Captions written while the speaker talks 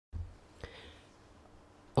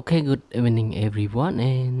Okay, good evening everyone,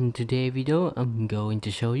 and today video I'm going to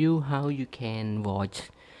show you how you can watch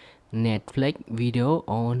Netflix video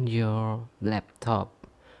on your laptop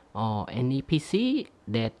or any PC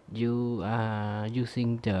that you are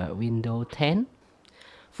using the Windows 10.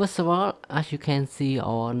 First of all, as you can see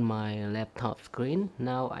on my laptop screen,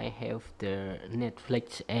 now I have the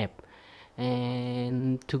Netflix app.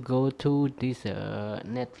 And to go to this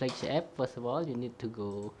Netflix app, first of all you need to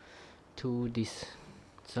go to this.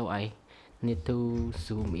 So I need to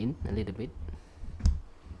zoom in a little bit.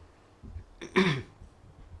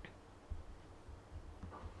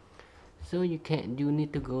 So you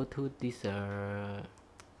need to go to this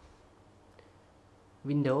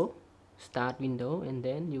window, start window, and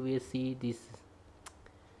then you will see this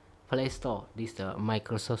Play Store, this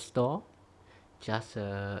Microsoft Store. Just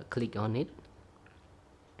click on it,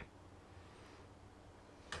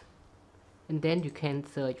 and then you can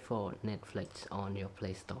search for Netflix on your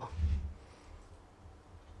Play Store.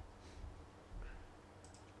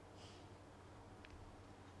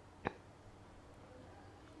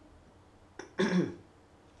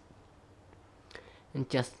 And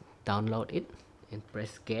just download it and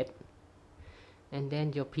press get, and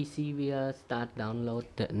then your PC will start download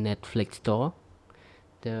the Netflix store,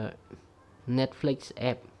 the Netflix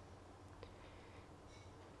app,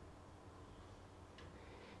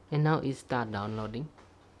 and now it start downloading.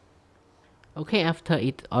 Okay, after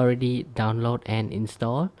it already download and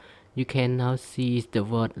install, you can now see the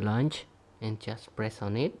word launch and just press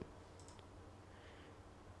on it.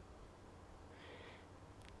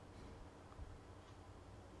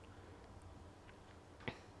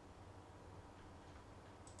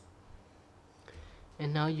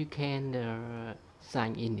 And now you can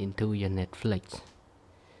sign in into your Netflix.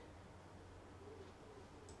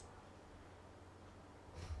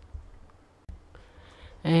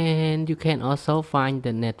 And you can also find the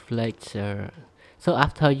Netflix. So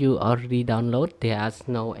after you already download, there's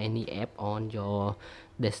no any app on your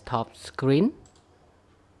desktop screen.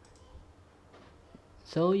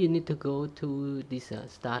 So you need to go to this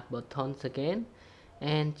start buttons again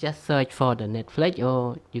and just search for the Netflix,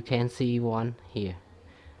 or you can see one here.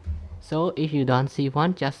 So if you don't see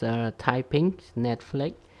one, just typing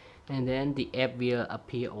Netflix, and then the app will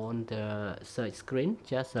appear on the search screen.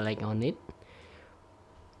 Just select on it.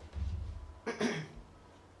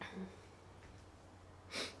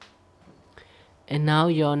 And now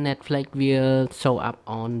your Netflix will show up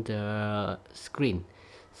on the screen.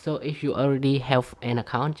 So if you already have an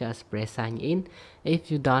account, just press sign in. If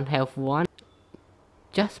you don't have one,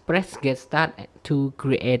 just press get started to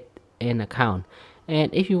create an account.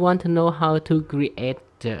 And if you want to know how to create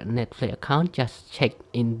the Netflix account, just check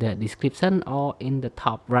in the description or in the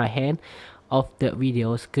top right hand of the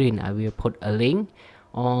video screen. I will put a link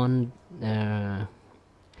on that.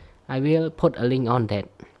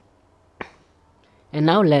 And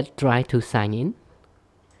now let's try to sign in.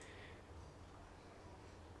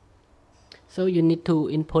 So you need to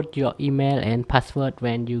input your email and password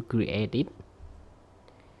when you create it.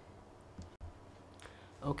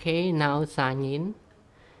 Okay, now sign in,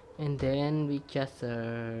 and then we just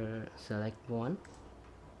select one.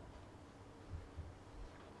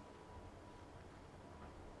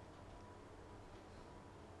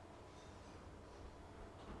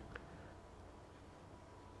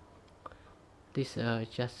 This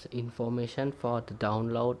just information for the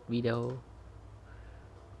download video.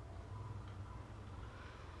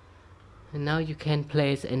 And now you can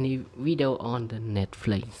place any video on the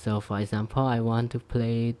Netflix. So for example, I want to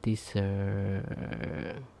play this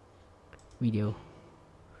video,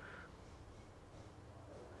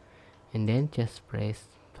 and then just press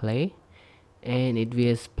play, and it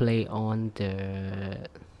will play on the,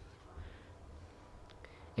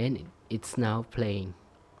 and it's now playing.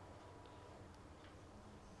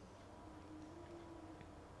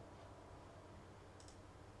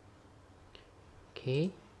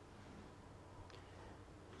 Okay.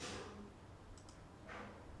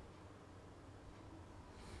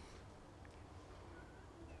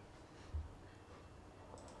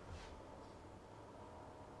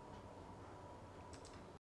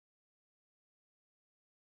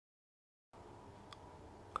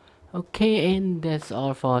 Okay, and that's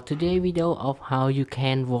all for today's video of how you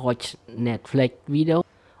can watch Netflix video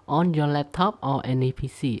on your laptop or any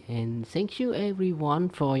PC. And thank you everyone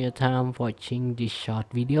for your time watching this short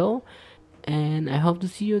video, and I hope to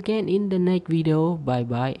see you again in the next video. Bye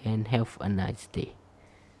bye and have a nice day.